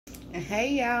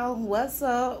Hey y'all, what's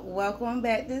up? Welcome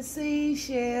back to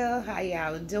Seashell. How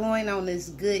y'all doing on this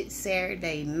good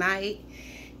Saturday night?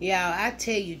 Y'all, I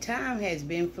tell you, time has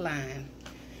been flying.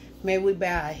 May we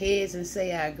bow our heads and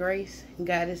say our grace.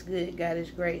 God is good, God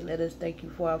is great. Let us thank you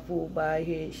for our food by our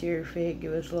head. Share fed,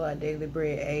 give us Lord our daily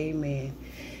bread. Amen.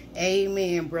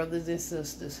 Amen, brothers and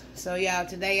sisters. So y'all,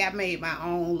 today I made my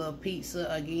own little pizza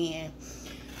again.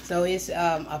 So it's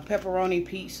a pepperoni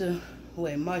pizza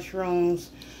with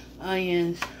mushrooms,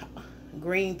 onions,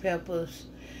 green peppers,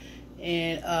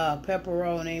 and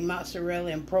pepperoni,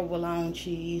 mozzarella and provolone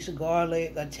cheese,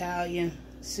 garlic, Italian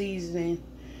seasoning,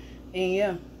 and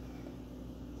yeah,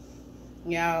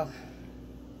 y'all,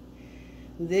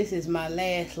 this is my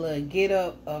last little get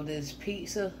up of this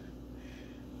pizza.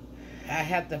 I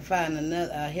have to find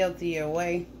a healthier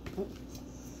way.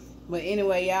 But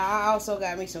anyway, y'all, I also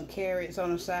got me some carrots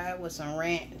on the side with some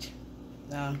ranch.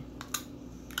 Yeah,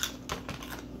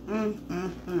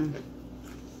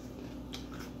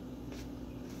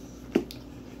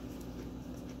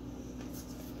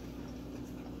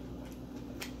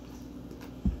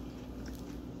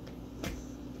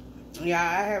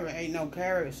 I haven't ate no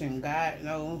carrots in God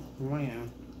knows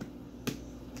when.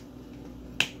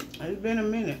 It's been a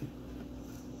minute.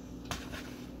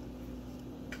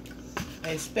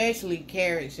 Especially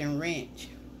carrots and ranch.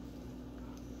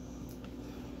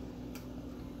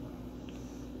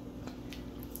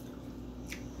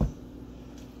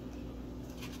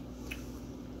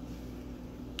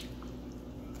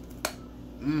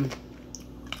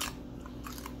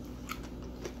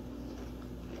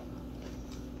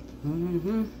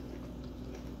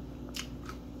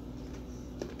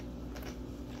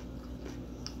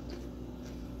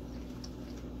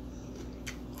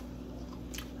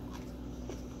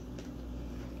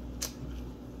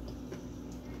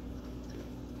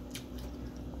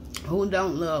 Who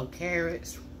don't love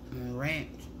carrots and ranch,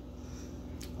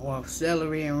 or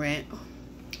celery and ranch,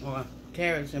 or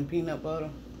carrots and peanut butter?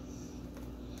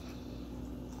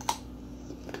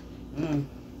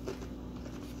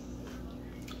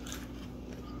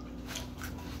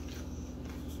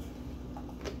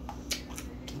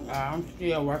 I'm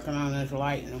still working on this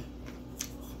lighting.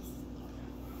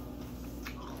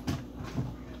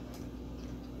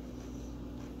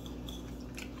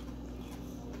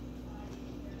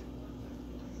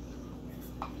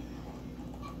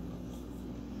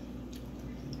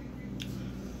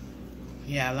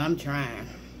 Yeah, I'm trying.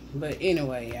 But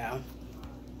anyway, y'all.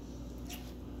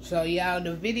 So, y'all,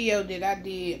 the video that I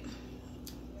did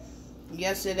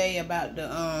yesterday about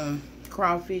the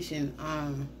crawfish and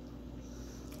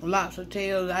lobster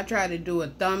tails, I tried to do a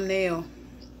thumbnail,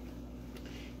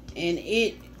 and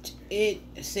it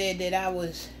said that I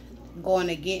was going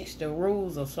against the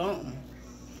rules or something.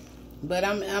 But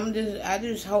I'm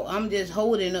just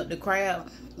holding up the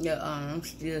crab. Yeah, I'm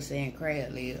still saying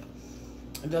crab leg.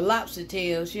 The lobster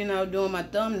tails, you know, doing my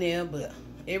thumbnail, but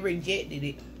it rejected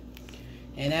it,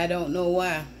 and I don't know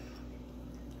why.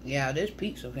 Yeah, this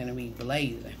pizza finna be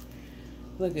blazing.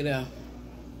 Look at her.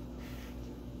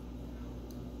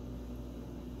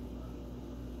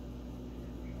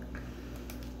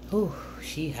 Ooh,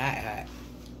 she hot.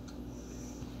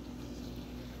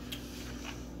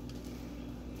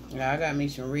 Yeah, I got me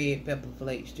some red pepper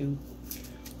flakes too.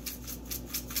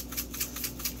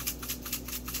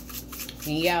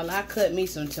 And y'all, I cut me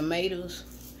some tomatoes.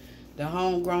 The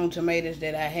homegrown tomatoes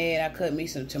that I had, I cut me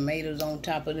some tomatoes on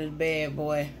top of this bad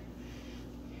boy.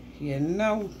 You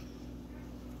know.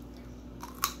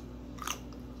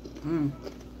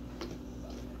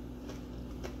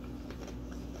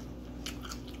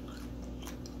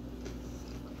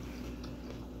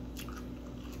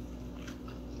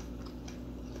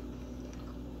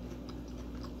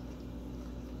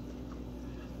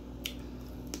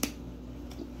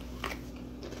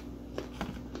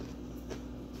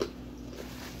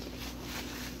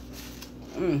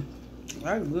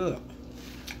 That's good.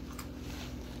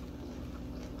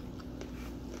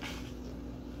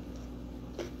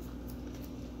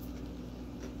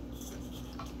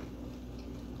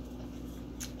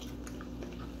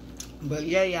 But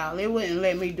yeah, y'all, it wouldn't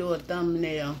let me do a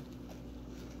thumbnail.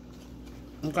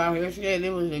 Because it said it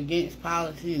was against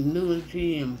policy and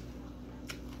nudity and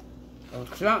or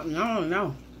something. I don't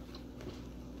know.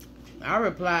 I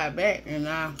replied back, and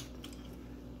I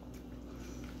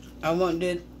want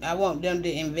them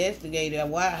to investigate it.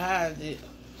 How is it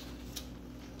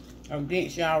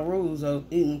against y'all rules of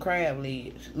eating crab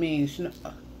legs? I mean,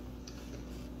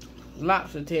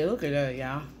 lobster tail. Look at that,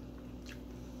 y'all.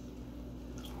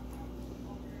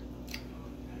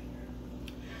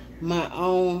 My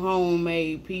own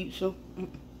homemade pizza.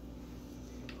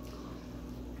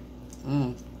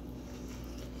 Mm.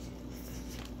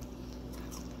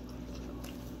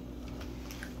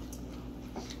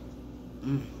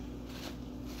 Mm.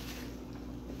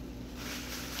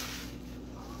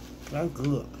 That's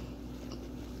good.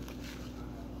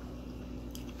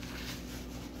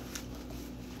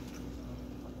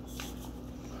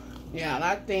 Yeah,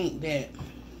 I think that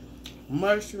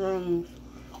mushrooms,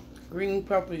 green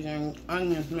peppers, and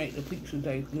onions make the pizza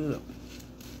taste good.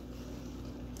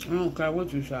 I don't care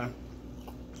what you say.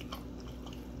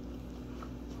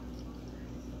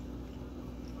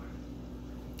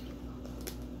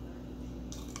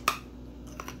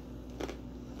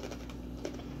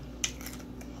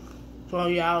 So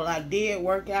y'all, I did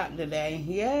work out today.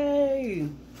 Yay!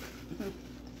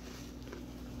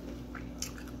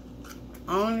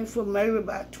 Only for maybe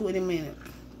about 20 minutes.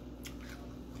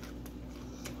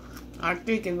 I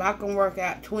think if I can work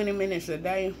out 20 minutes a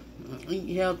day,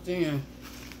 eat healthy and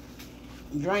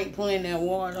drink plenty of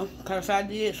water, because I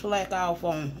did slack off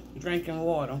on drinking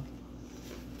water.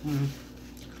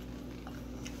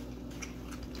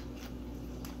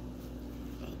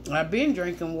 I've been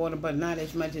drinking water, but not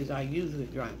as much as I usually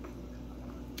drink.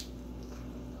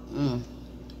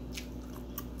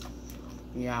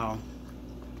 Y'all.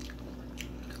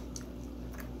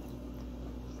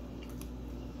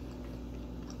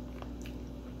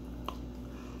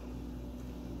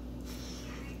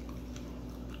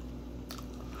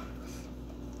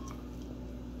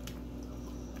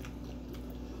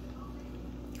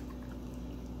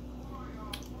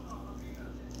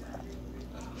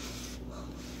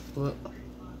 What?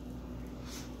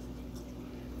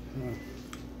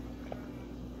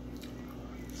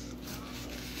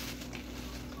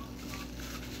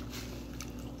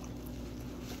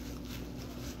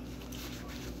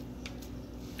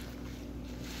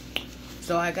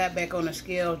 So I got back on the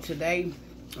scale today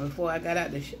before I got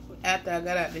out after I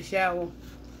got out the shower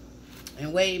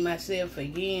and weighed myself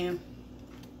again.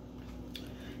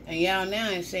 And y'all now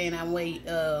is saying I weighed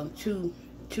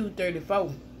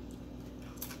 234.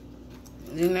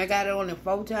 Then I got it on the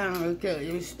 4 times.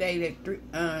 It stayed at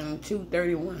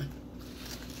 231.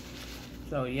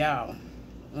 So y'all,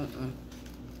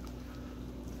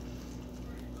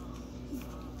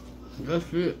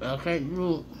 that's it. I can't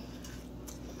do it.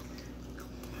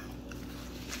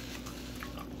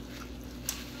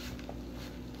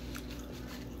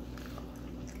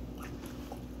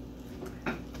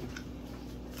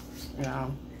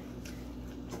 Y'all.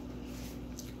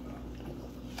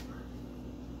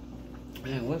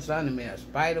 Man, what's under me? A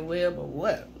spider web or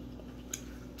what?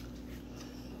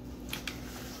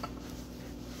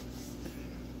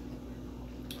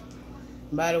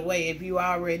 By the way, if you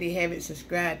already haven't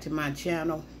subscribed to my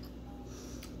channel,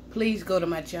 please go to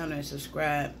my channel and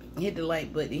subscribe. Hit the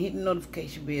like button, hit the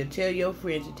notification bell, tell your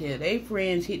friends to tell their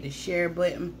friends, hit the share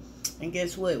button. And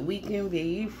guess what? We can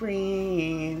be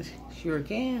friends. Sure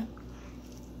can.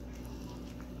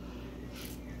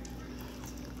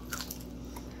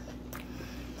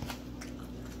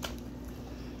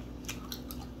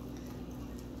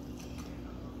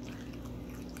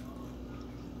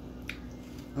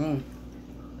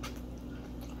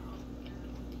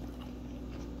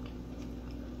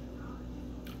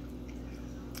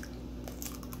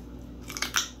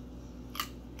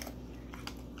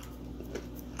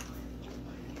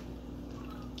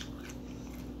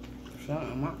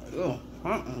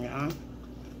 Something, y'all.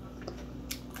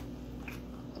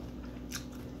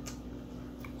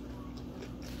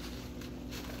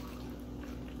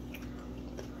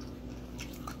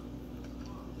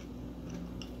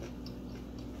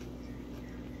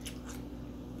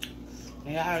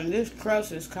 Yeah, and this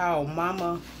crust is called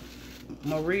Mama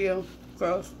Maria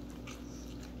crust.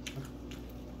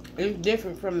 It's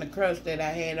different from the crust that I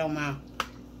had on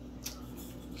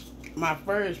my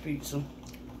first pizza.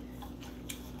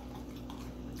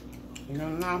 You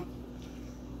don't know?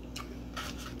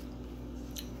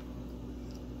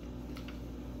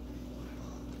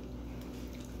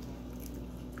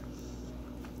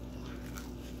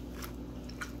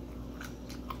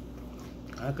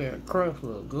 Okay, the crust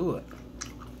look good.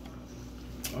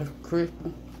 It's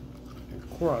crispy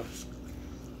and crust.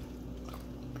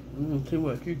 You can see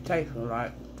what you taste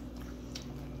like.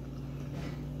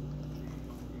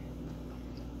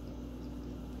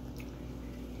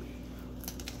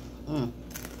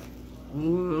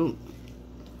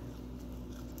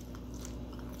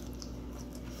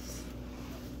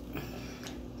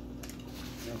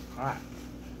 It's hot.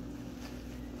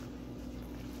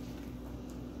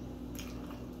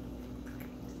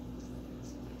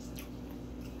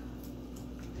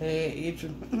 Head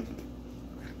itching.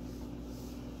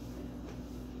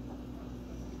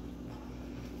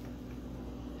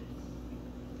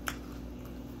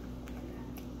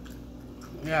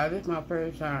 Yeah, this is my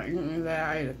first time eating that.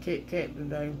 I ate a Kit Kat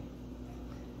today.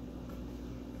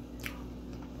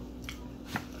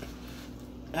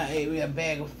 I ate me a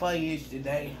bag of Fudge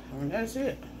today, and that's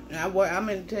it. And I'm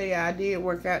going to tell you, I did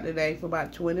work out today for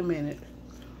about 20 minutes.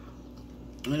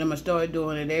 And I'm going to start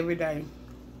doing it every day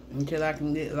until I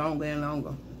can get longer and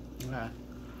longer.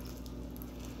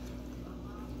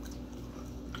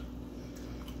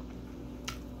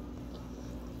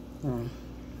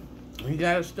 You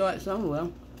got to start somewhere.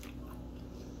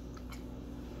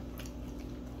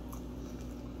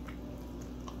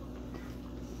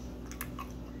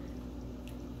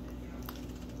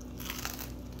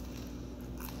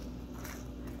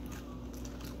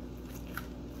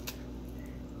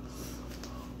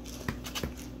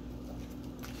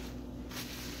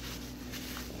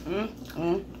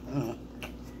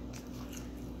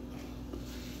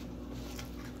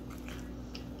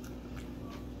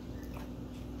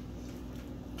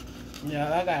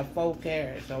 Yeah, I got 4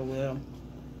 carrots, so well,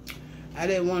 I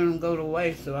didn't want them to go to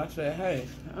waste, so I said, hey,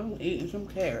 I'm eating some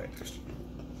carrots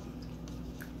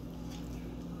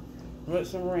with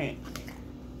some ranch.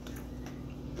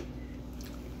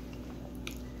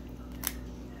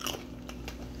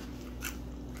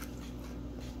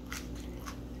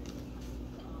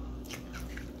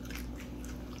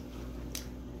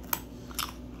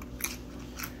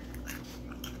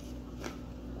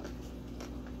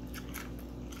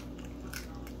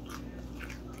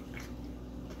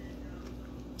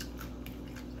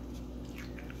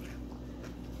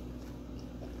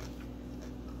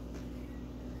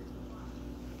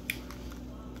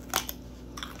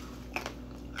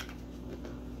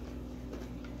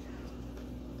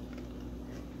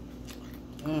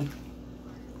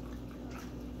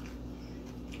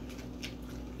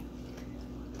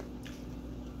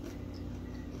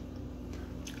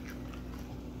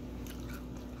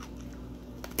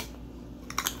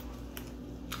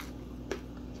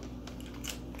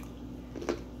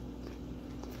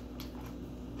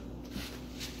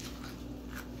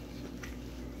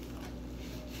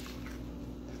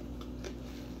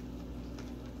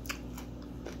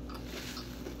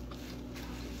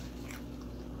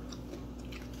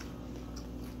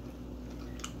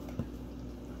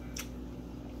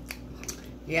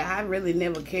 Yeah, I really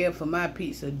never cared for my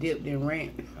pizza dipped in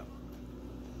ranch.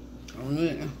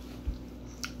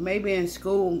 Maybe in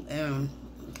school,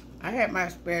 I had my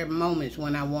spare moments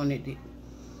when I wanted it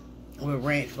with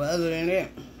ranch, but other than that,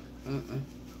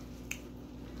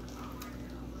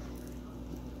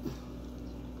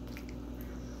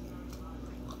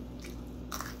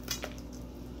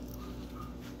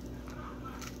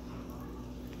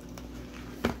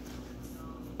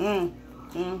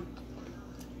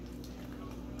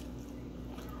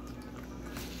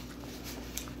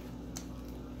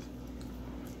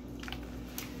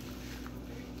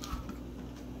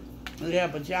 Yeah,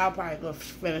 but y'all probably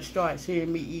gonna start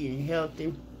seeing me eating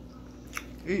healthy,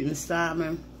 eating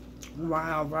salmon,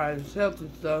 wild rice, healthy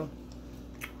stuff,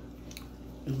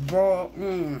 boiled,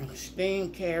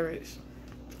 steamed carrots,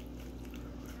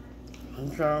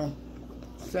 and so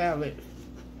salad.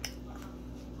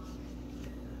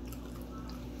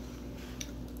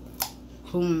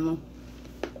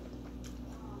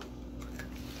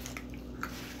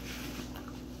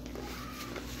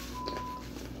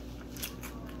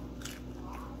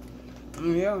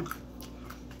 Yeah,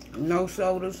 no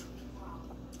sodas.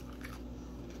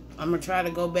 I'm gonna try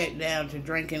to go back down to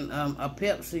drinking a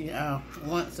Pepsi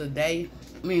once a day.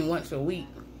 Once a week.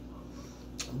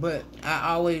 But I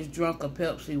always drunk a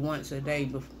Pepsi once a day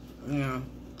before,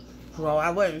 so I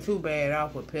wasn't too bad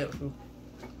off with Pepsi.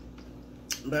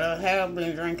 But I have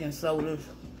been drinking sodas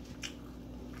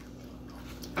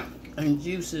and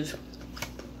juices.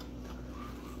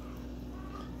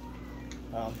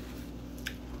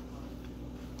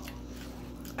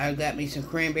 I got me some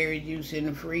cranberry juice in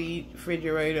the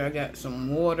refrigerator. I got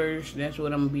some waters. That's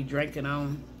what I'm going to be drinking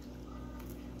on.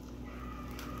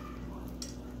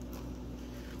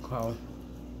 So,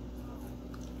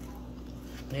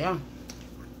 yeah.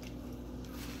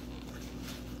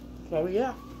 So,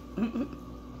 yeah.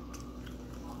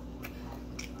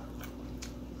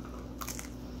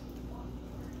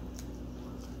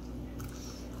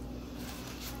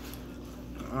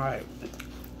 All right.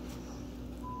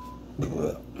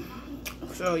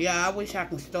 So, yeah, I wish I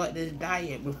could start this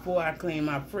diet before I clean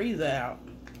my freezer out.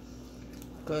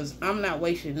 Because I'm not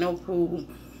wasting no food.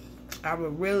 I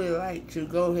would really like to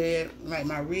go ahead, like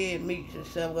my red meats and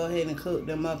stuff, go ahead and cook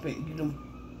them up and eat them.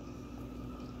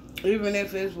 Even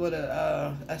if it's with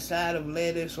a side of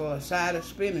lettuce or a side of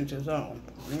spinach or something,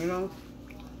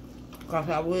 Because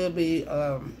I will be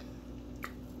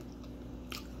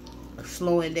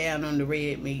slowing down on the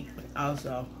red meat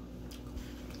also.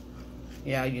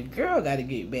 Yeah, your girl got to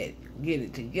get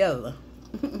it together.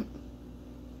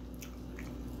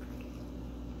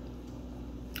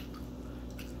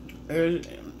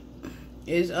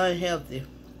 It's unhealthy.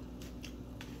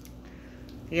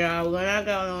 Yeah, when I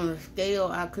got on the scale,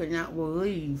 I could not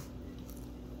believe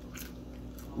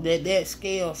that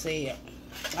scale said.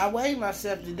 I weighed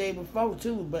myself the day before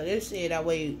too, but it said I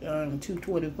weighed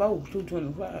 224,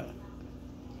 225.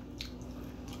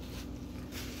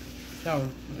 So,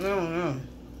 I don't know.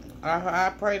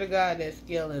 I pray to God that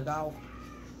scale is off.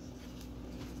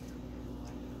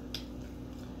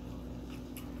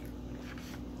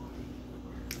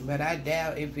 But I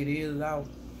doubt if it is off.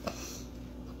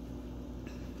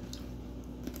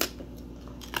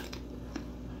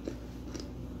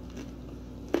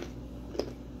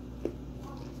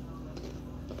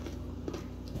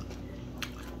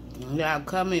 Y'all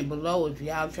comment below if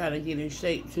y'all trying to get in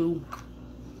shape too.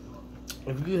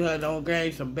 If you had on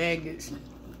gain some baggage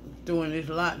during this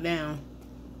lockdown.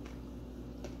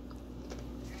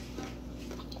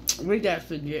 We got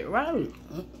to get right.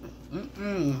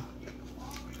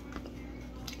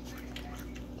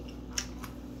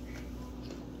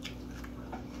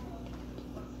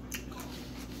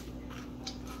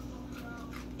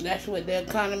 That's what the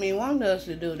economy wants us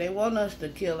to do. They want us to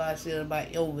kill ourselves by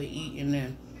overeating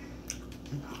and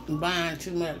buying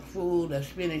too much food or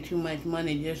spending too much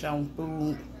money just on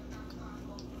food.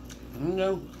 You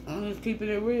know, I'm just keeping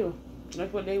it real.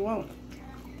 That's what they want.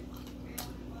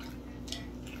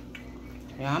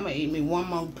 Yeah, I'm going to eat me one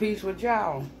more piece with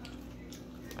y'all.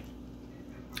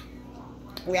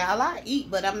 Yeah, I eat,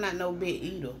 but I'm not no big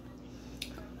eater.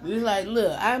 It's like,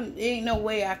 look, there ain't no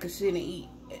way I could sit and eat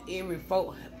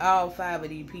all 5 of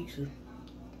these pizzas.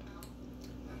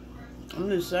 I'm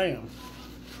just saying.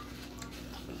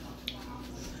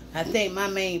 I think my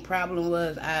main problem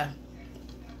was I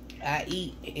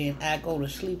eat and I go to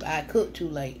sleep. I cook too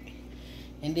late.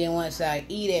 And then once I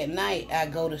eat at night, I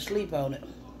go to sleep on it.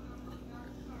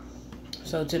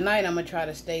 So tonight I'm going to try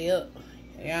to stay up,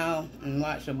 y'all, and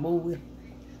watch a movie.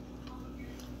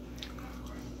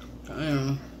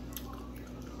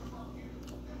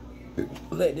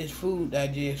 Let this food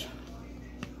digest.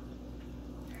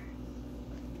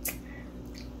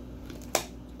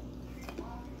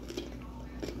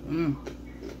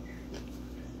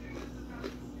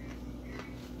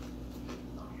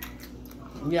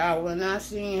 Y'all, when I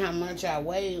seen how much I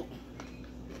weighed,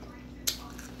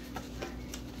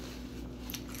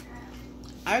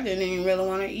 I didn't even really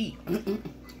want to eat.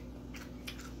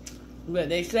 But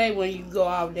they say when you go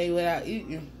all day without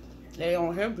eating, they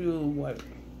don't help you with weight.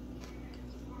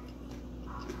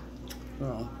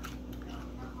 So,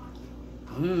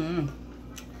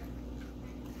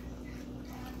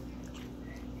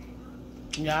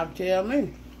 y'all tell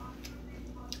me.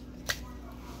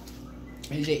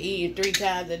 Is it eating 3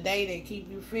 times a day that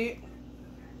keep you fit?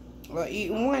 Or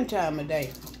eating 1 time a day?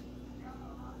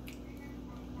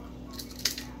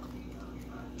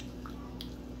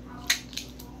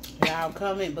 Y'all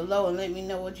comment below and let me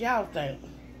know what y'all think.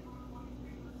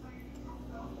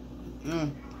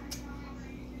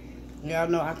 Y'all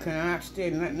know I cannot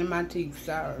stick nothing in my teeth,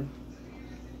 sorry.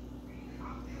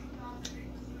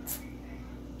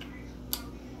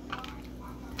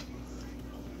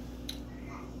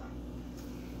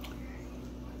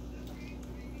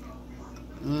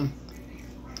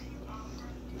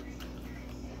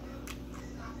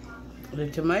 The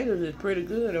tomatoes is pretty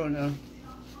good on them.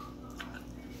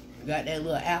 Got that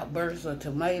little outburst of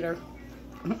tomato.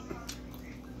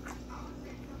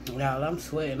 Y'all, I'm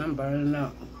sweating. I'm burning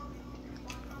up.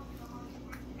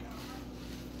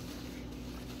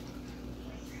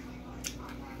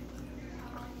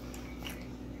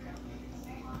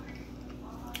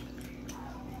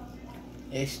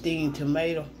 That steamed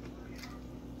tomato.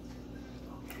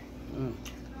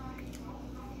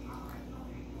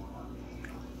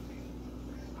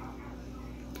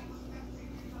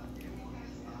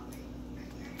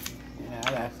 Yeah,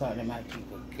 I got something in my teeth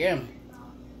again.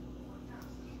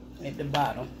 At the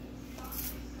bottom.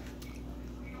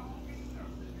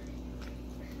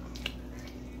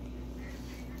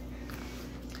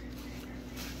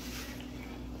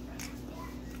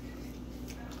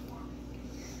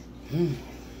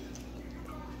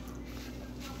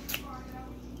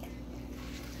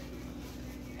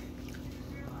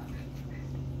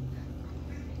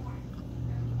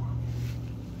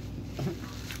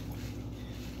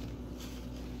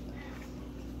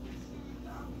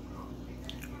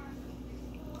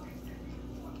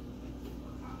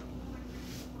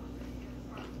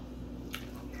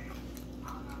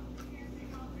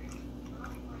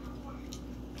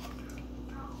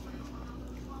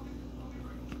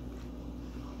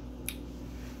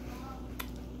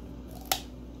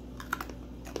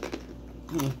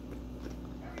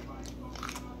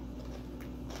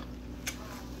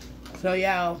 So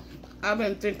y'all, I've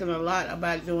been thinking a lot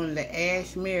about doing the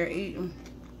ASSP eating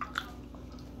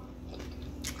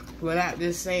without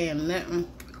just saying nothing.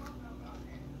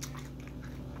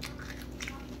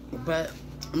 But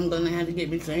I'm gonna have to get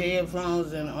me some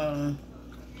headphones and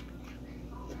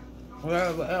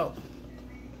whatever else.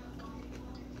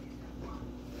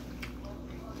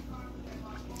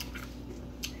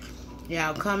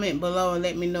 Y'all comment below and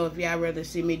let me know if y'all rather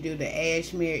see me do the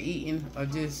ASSP eating or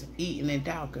just eating and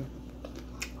talking.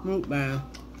 Mukbang.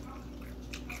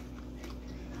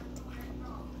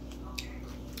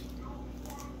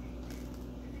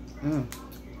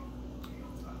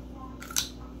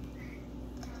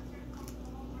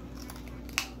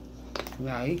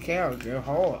 Now these carrots are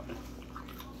hard,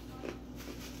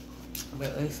 but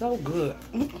it's so good.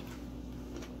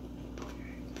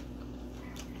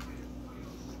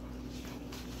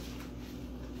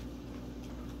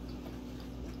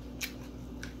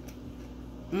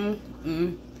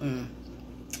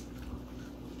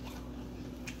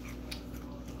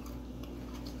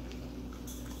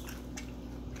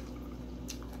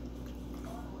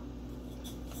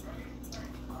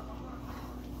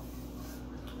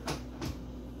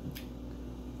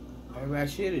 Maybe I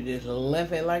should have just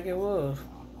left it like it was.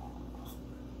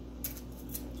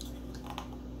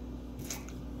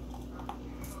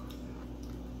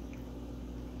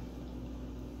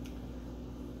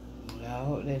 I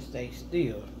hope that stay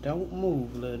still. Don't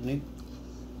move, little nigga.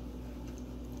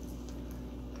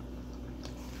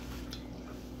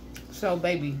 So,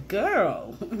 baby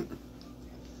girl,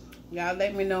 y'all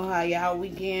let me know how y'all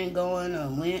weekend going or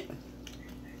went.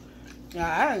 Y'all,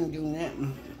 I didn't do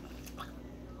nothing.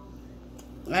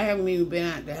 I haven't even been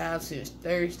out the house since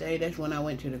Thursday. That's when I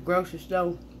went to the grocery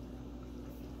store.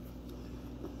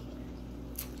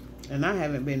 And I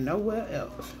haven't been nowhere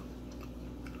else.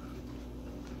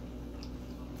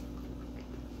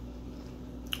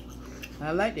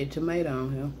 I like the tomato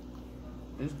on here.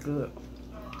 It's good.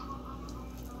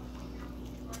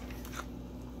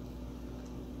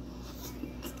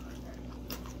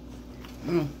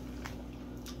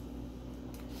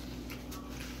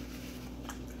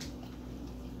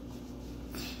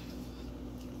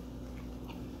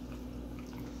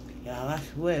 Y'all, I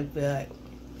swear it feel like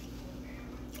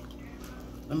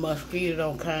the mosquito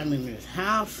don't come in this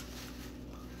house.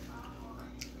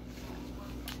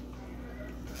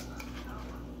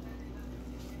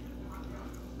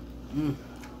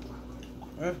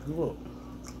 That's good.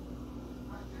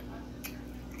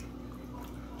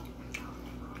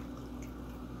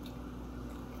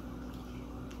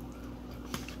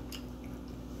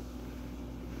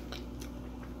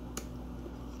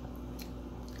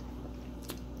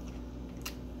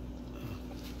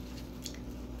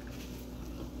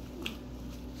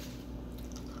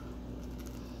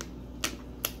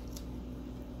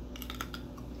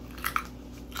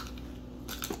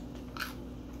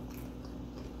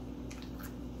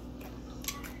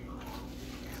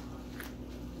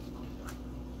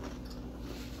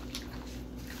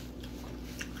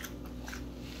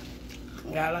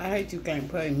 Y'all, I hate you can't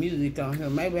play music on here.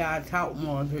 Maybe I'll talk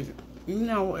more because, you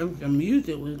know, if the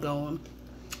music was going.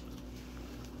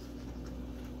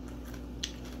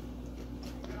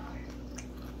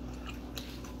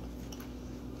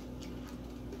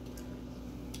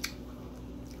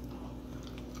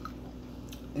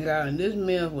 Yeah, and this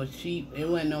meal was cheap. It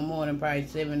wasn't no more than probably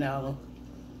 $7.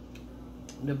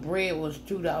 The bread was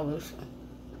 $2.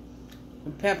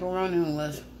 The pepperoni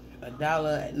was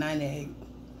 $1.98.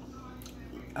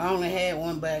 I only had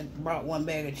brought one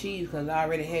bag of cheese because I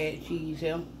already had cheese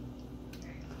here.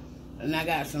 And I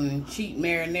got some cheap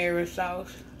marinara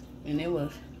sauce, and it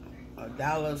was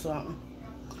 $1 or something.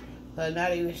 So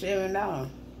not even $7.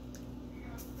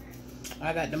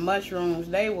 I got the mushrooms,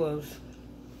 they was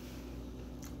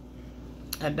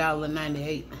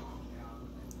 $1.98.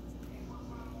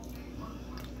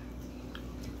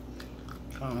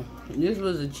 This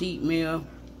was a cheap meal.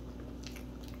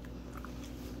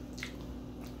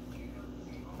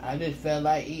 I just felt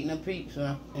like eating a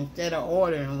pizza instead of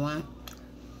ordering one.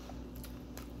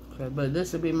 But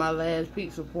this will be my last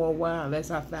pizza for a while, unless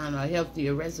I find a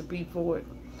healthier recipe for it.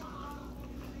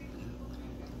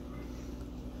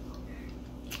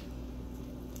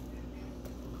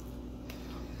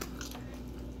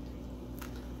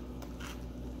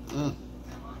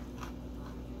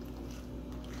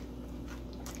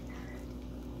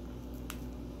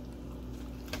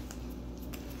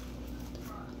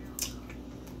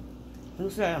 Who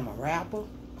said I'm a rapper?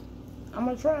 I'm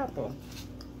a trapper.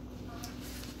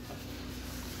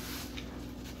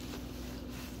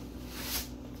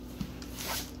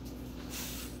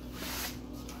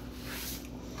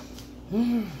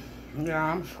 Yeah,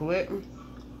 I'm sweating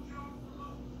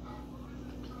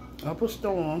up a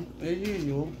storm as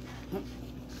usual.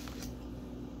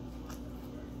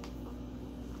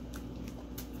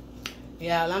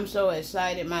 Y'all, I'm so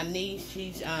excited. My niece,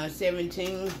 she's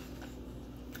 17,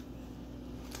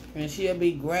 and she'll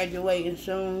be graduating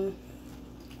soon.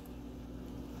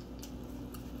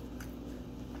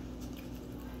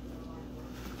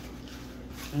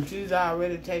 And she's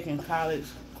already taking college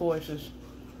courses.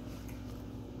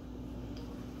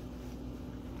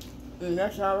 And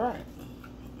that's all right.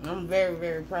 I'm very,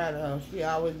 very proud of her. She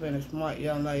always been a smart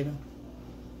young lady.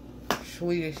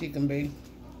 Sweet as she can be.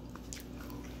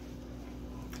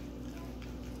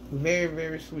 Very,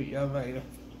 very sweet young lady.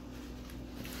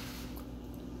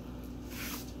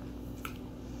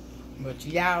 But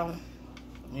y'all,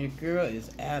 your girl is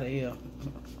out of here.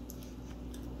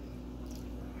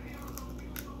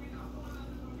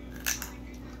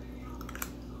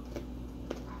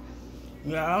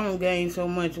 Yeah, I don't gain so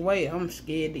much weight. I'm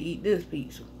scared to eat this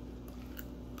pizza.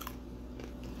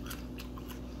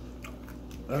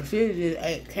 I should just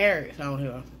ate carrots on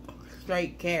here.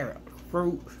 Straight carrots,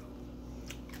 fruits,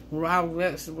 raw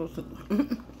vegetables.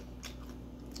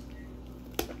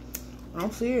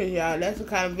 I'm serious, y'all. That's the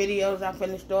kind of videos I'm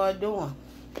finna start doing.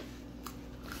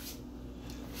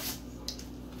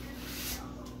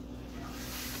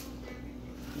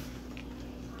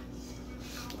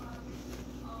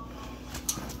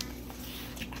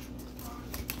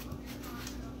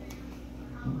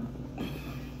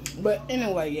 But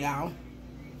anyway, y'all,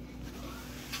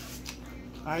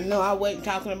 I know I wasn't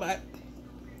talking about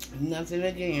nothing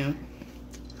again.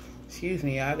 Excuse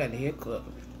me, y'all, I got a hiccup.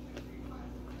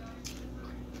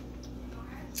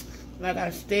 Like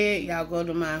I said, y'all go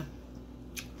to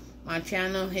my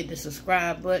channel, hit the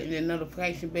subscribe button, the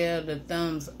notification bell, the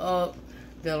thumbs up,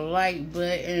 the like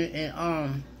button,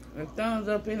 and the thumbs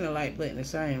up and the like button the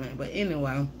same. But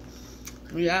anyway,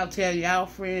 y'all tell y'all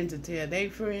friends to tell their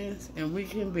friends, and we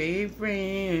can be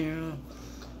friends.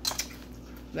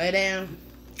 Lay down.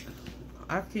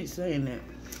 I keep saying that.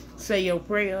 Say your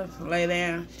prayers, lay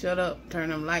down, shut up, turn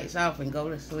them lights off, and go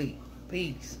to sleep.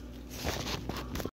 Peace.